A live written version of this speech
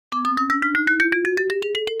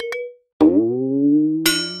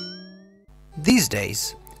These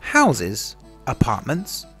days, houses,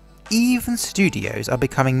 apartments, even studios are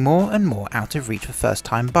becoming more and more out of reach for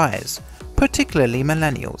first-time buyers, particularly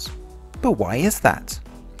millennials. But why is that?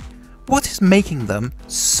 What is making them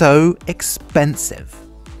so expensive?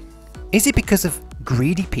 Is it because of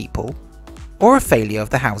greedy people or a failure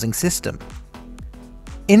of the housing system?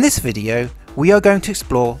 In this video, we are going to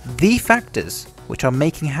explore the factors which are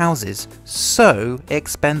making houses so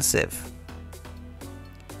expensive.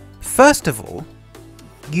 First of all,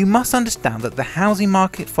 you must understand that the housing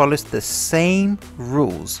market follows the same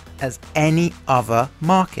rules as any other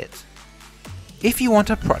market. If you want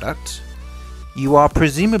a product, you are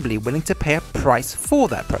presumably willing to pay a price for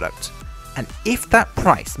that product, and if that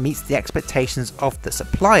price meets the expectations of the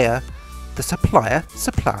supplier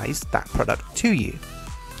supplies that product to you.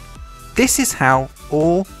 This is how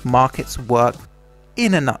all markets work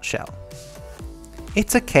in a nutshell.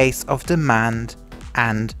 It's a case of demand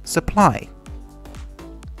and supply.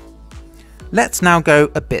 Let's now go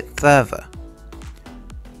a bit further.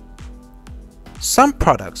 Some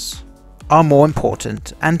products are more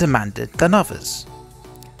important and demanded than others.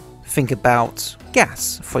 Think about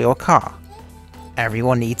gas for your car.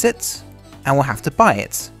 Everyone needs it and will have to buy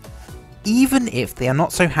it, even if they are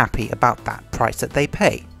not so happy about that price that they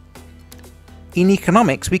pay. In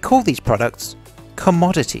economics, we call these products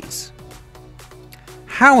commodities.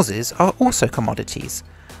 Houses are also commodities,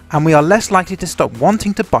 and we are less likely to stop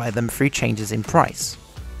wanting to buy them through changes in price.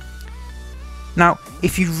 Now,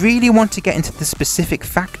 if you really want to get into the specific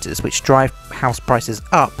factors which drive house prices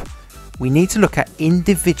up, we need to look at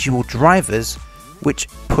individual drivers which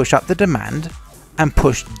push up the demand and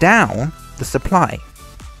push down the supply.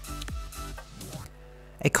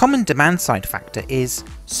 A common demand side factor is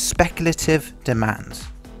speculative demand.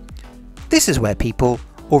 This is where people,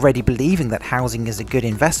 already believing that housing is a good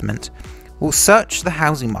investment, will search the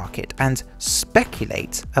housing market and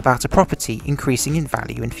speculate about a property increasing in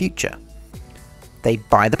value in future. They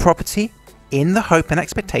buy the property in the hope and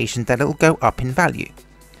expectation that it will go up in value.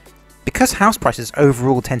 Because house prices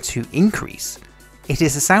overall tend to increase, it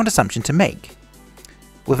is a sound assumption to make.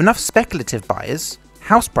 With enough speculative buyers,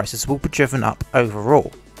 house prices will be driven up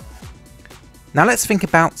overall. Now let's think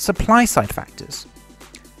about supply side factors.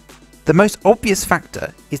 The most obvious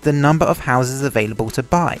factor is the number of houses available to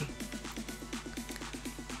buy.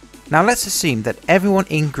 Now let's assume that everyone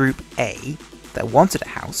in group A that wanted a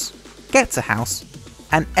house gets a house,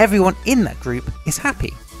 and everyone in that group is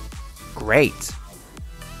happy. Great.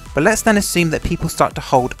 But let's then assume that people start to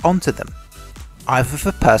hold onto them, either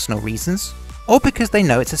for personal reasons or because they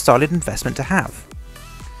know it's a solid investment to have.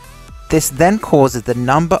 This then causes the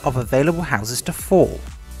number of available houses to fall.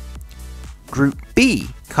 Group B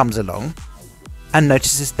comes along and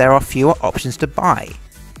notices there are fewer options to buy,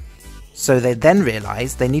 so they then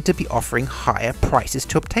realise they need to be offering higher prices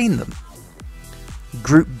to obtain them.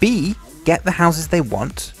 Group B get the houses they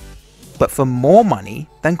want, but for more money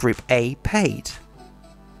than Group A paid.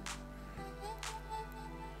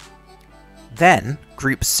 Then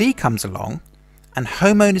Group C comes along, and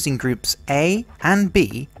homeowners in Groups A and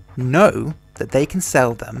B know that they can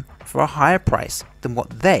sell them for a higher price than what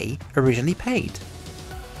they originally paid.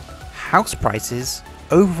 House prices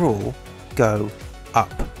overall go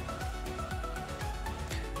up.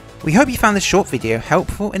 We hope you found this short video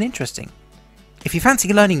helpful and interesting. If you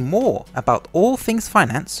fancy learning more about all things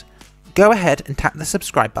finance, go ahead and tap the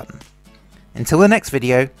subscribe button. Until the next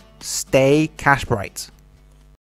video, stay cash bright.